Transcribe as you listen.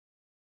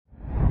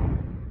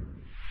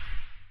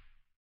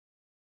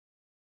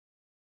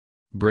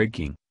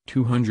Breaking: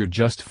 200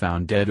 just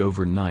found dead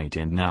overnight,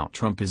 and now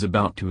Trump is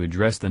about to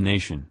address the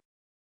nation.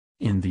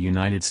 In the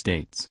United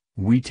States,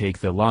 we take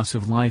the loss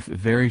of life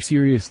very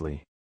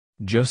seriously.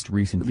 Just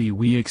recently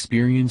we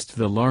experienced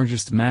the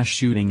largest mass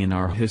shooting in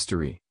our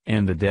history,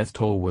 and the death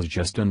toll was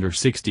just under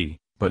 60,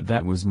 but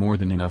that was more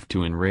than enough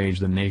to enrage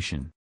the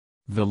nation.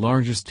 The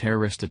largest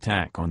terrorist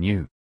attack on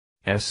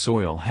U.S.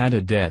 soil had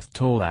a death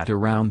toll at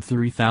around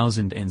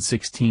 3,000, and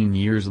 16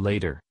 years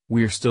later,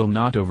 we're still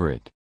not over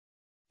it.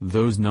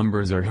 Those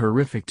numbers are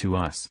horrific to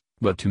us,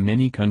 but to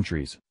many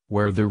countries,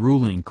 where the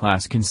ruling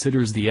class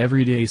considers the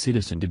everyday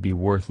citizen to be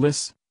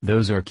worthless,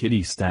 those are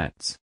kiddie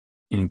stats.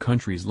 In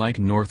countries like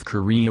North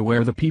Korea,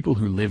 where the people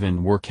who live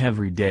and work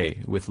every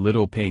day with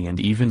little pay and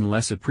even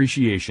less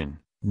appreciation,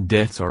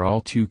 deaths are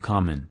all too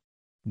common.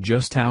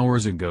 Just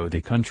hours ago,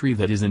 the country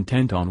that is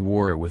intent on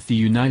war with the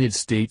United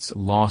States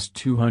lost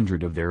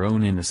 200 of their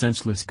own in a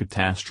senseless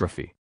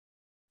catastrophe.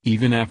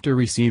 Even after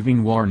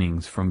receiving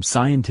warnings from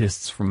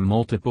scientists from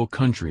multiple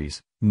countries,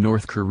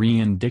 North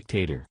Korean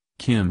dictator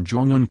Kim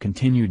Jong-un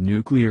continued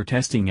nuclear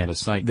testing at a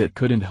site that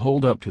couldn't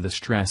hold up to the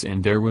stress,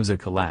 and there was a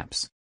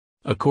collapse.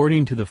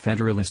 According to the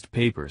Federalist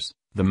Papers,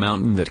 the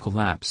mountain that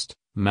collapsed,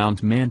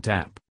 Mount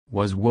Mantap,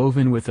 was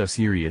woven with a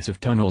series of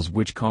tunnels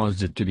which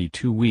caused it to be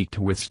too weak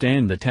to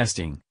withstand the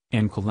testing,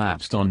 and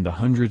collapsed on the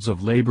hundreds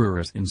of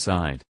laborers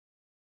inside.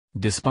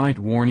 Despite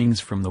warnings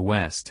from the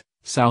West,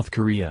 South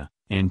Korea,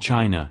 and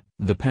China,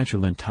 the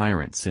petulant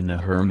tyrants in the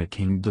Hermit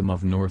Kingdom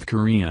of North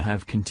Korea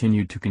have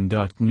continued to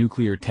conduct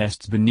nuclear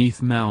tests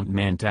beneath Mount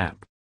Mantap.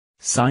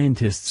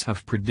 Scientists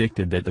have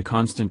predicted that the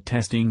constant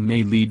testing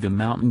may lead the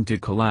mountain to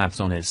collapse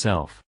on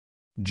itself.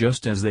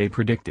 Just as they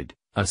predicted,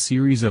 a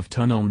series of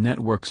tunnel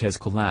networks has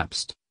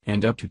collapsed,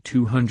 and up to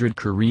 200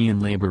 Korean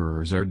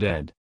laborers are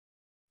dead.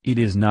 It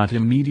is not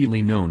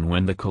immediately known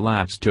when the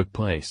collapse took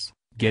place.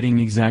 Getting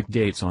exact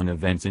dates on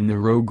events in the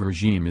rogue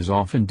regime is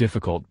often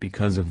difficult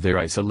because of their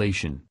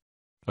isolation.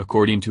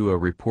 According to a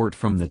report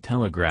from The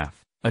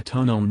Telegraph, a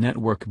tunnel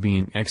network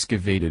being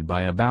excavated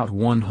by about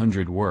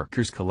 100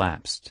 workers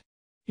collapsed.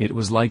 It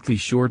was likely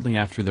shortly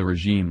after the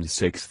regime's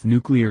sixth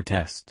nuclear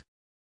test.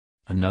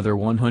 Another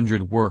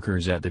 100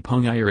 workers at the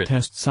Punggye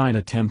test site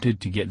attempted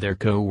to get their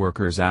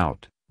co-workers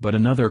out, but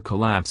another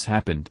collapse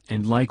happened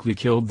and likely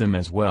killed them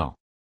as well.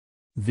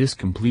 This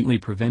completely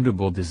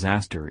preventable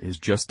disaster is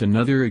just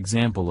another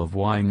example of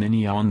why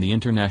many on the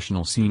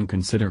international scene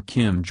consider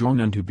Kim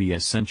Jong-un to be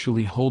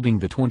essentially holding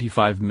the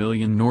 25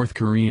 million North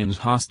Koreans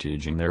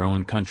hostage in their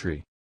own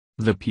country.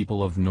 The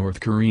people of North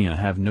Korea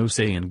have no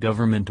say in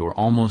government or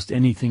almost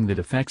anything that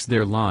affects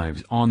their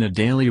lives on a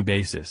daily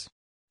basis.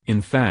 In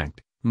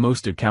fact,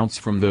 most accounts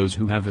from those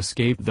who have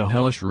escaped the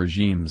hellish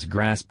regime's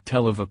grasp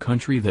tell of a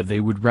country that they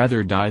would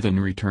rather die than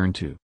return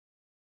to.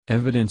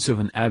 Evidence of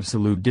an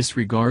absolute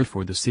disregard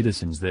for the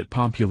citizens that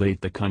populate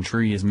the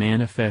country is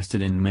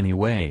manifested in many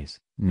ways,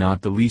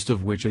 not the least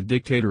of which a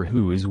dictator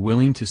who is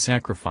willing to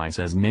sacrifice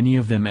as many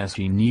of them as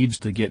he needs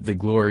to get the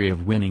glory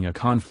of winning a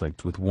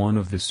conflict with one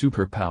of the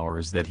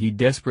superpowers that he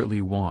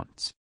desperately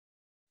wants.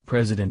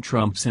 President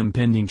Trump's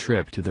impending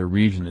trip to the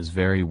region is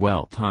very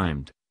well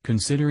timed,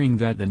 considering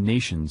that the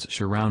nations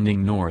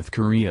surrounding North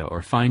Korea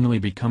are finally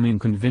becoming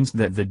convinced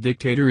that the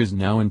dictator is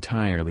now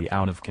entirely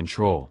out of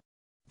control.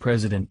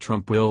 President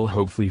Trump will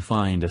hopefully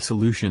find a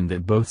solution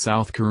that both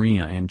South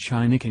Korea and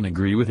China can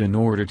agree with in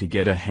order to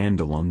get a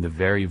handle on the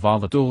very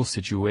volatile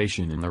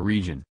situation in the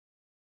region.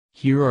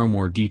 Here are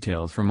more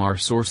details from our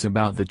source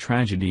about the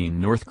tragedy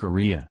in North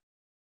Korea.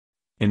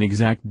 An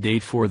exact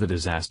date for the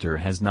disaster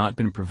has not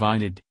been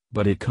provided,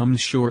 but it comes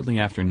shortly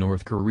after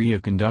North Korea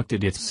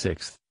conducted its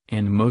sixth,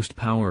 and most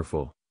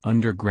powerful,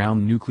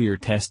 underground nuclear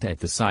test at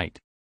the site.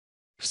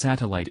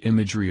 Satellite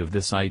imagery of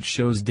the site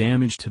shows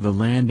damage to the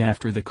land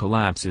after the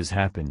collapses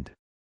happened.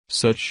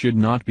 Such should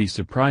not be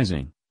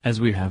surprising, as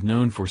we have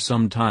known for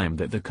some time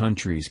that the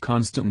country's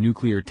constant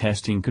nuclear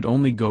testing could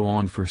only go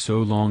on for so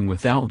long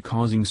without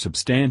causing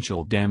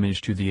substantial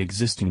damage to the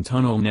existing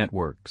tunnel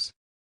networks.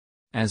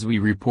 As we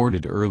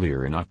reported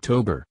earlier in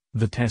October,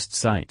 the test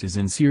site is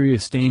in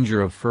serious danger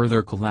of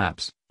further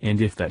collapse, and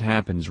if that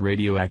happens,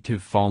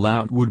 radioactive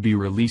fallout would be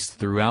released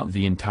throughout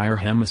the entire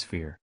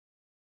hemisphere.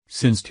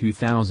 Since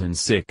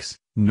 2006,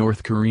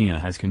 North Korea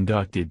has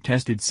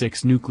tested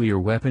 6 nuclear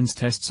weapons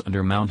tests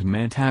under Mount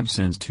Mantap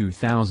since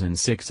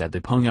 2006 at the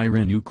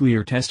Punggye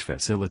nuclear test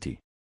facility.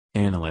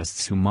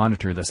 Analysts who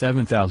monitor the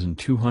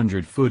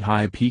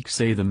 7,200-foot-high peak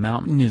say the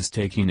mountain is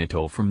taking a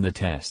toll from the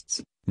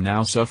tests,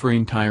 now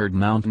suffering tired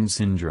mountain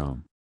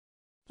syndrome.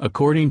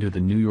 According to the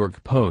New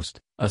York Post,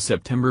 a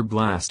September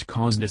blast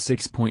caused a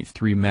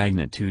 6.3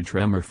 magnitude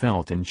tremor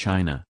felt in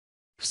China.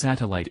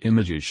 Satellite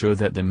images show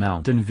that the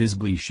mountain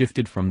visibly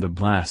shifted from the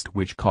blast,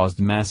 which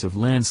caused massive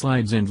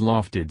landslides and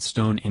lofted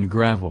stone and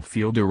gravel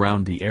field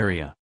around the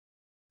area.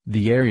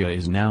 The area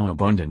is now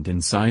abundant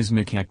in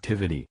seismic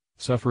activity,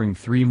 suffering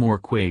 3 more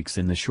quakes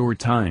in the short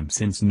time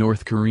since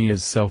North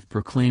Korea's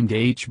self-proclaimed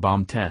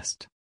H-bomb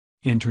test.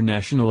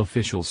 International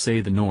officials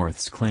say the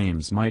North's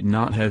claims might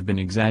not have been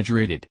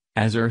exaggerated,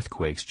 as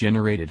earthquakes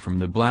generated from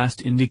the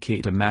blast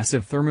indicate a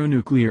massive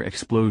thermonuclear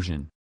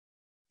explosion.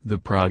 The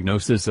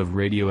prognosis of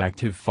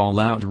radioactive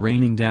fallout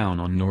raining down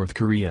on North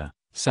Korea,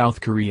 South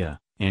Korea,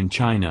 and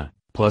China,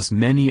 plus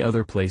many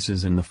other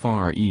places in the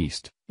Far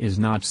East, is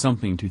not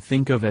something to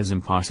think of as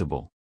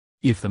impossible.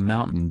 If the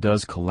mountain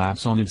does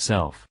collapse on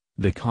itself,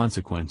 the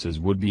consequences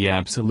would be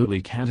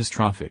absolutely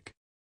catastrophic.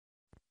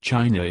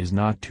 China is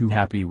not too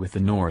happy with the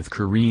North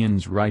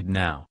Koreans right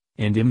now,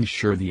 and I'm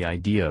sure the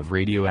idea of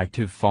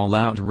radioactive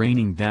fallout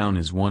raining down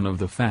is one of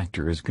the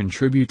factors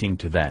contributing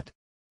to that.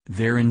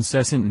 Their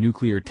incessant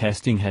nuclear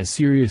testing has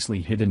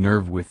seriously hit a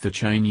nerve with the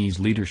Chinese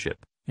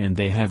leadership, and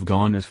they have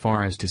gone as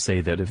far as to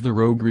say that if the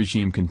rogue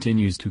regime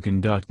continues to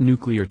conduct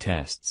nuclear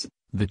tests,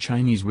 the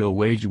Chinese will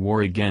wage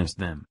war against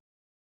them.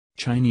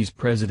 Chinese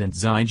President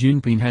Xi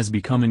Jinping has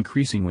become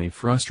increasingly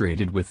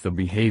frustrated with the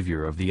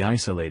behavior of the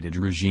isolated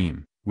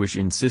regime, which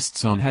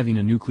insists on having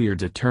a nuclear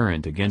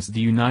deterrent against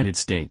the United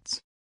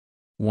States.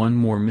 One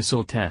more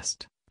missile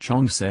test,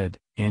 Chong said,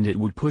 and it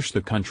would push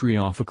the country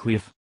off a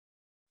cliff.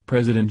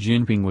 President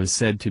Jinping was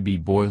said to be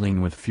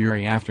boiling with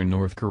fury after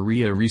North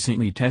Korea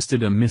recently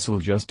tested a missile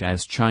just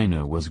as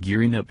China was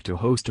gearing up to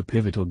host a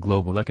pivotal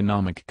global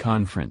economic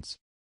conference.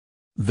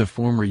 The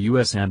former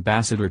U.S.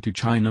 ambassador to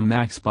China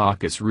Max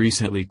Baucus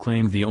recently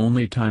claimed the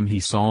only time he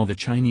saw the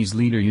Chinese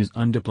leader use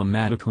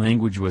undiplomatic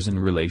language was in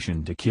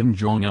relation to Kim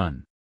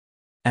Jong-un.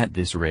 At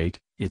this rate,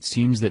 it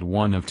seems that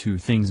one of two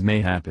things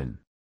may happen.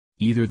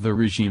 Either the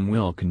regime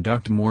will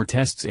conduct more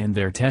tests and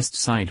their test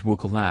site will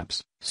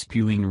collapse,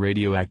 spewing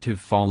radioactive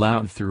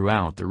fallout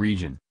throughout the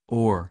region,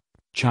 or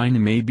China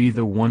may be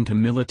the one to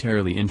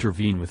militarily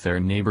intervene with their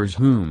neighbors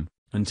whom,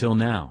 until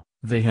now,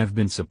 they have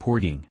been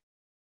supporting.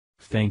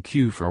 Thank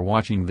you for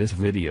watching this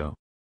video.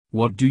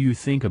 What do you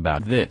think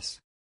about this?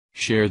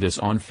 Share this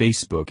on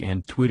Facebook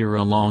and Twitter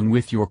along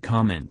with your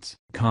comments.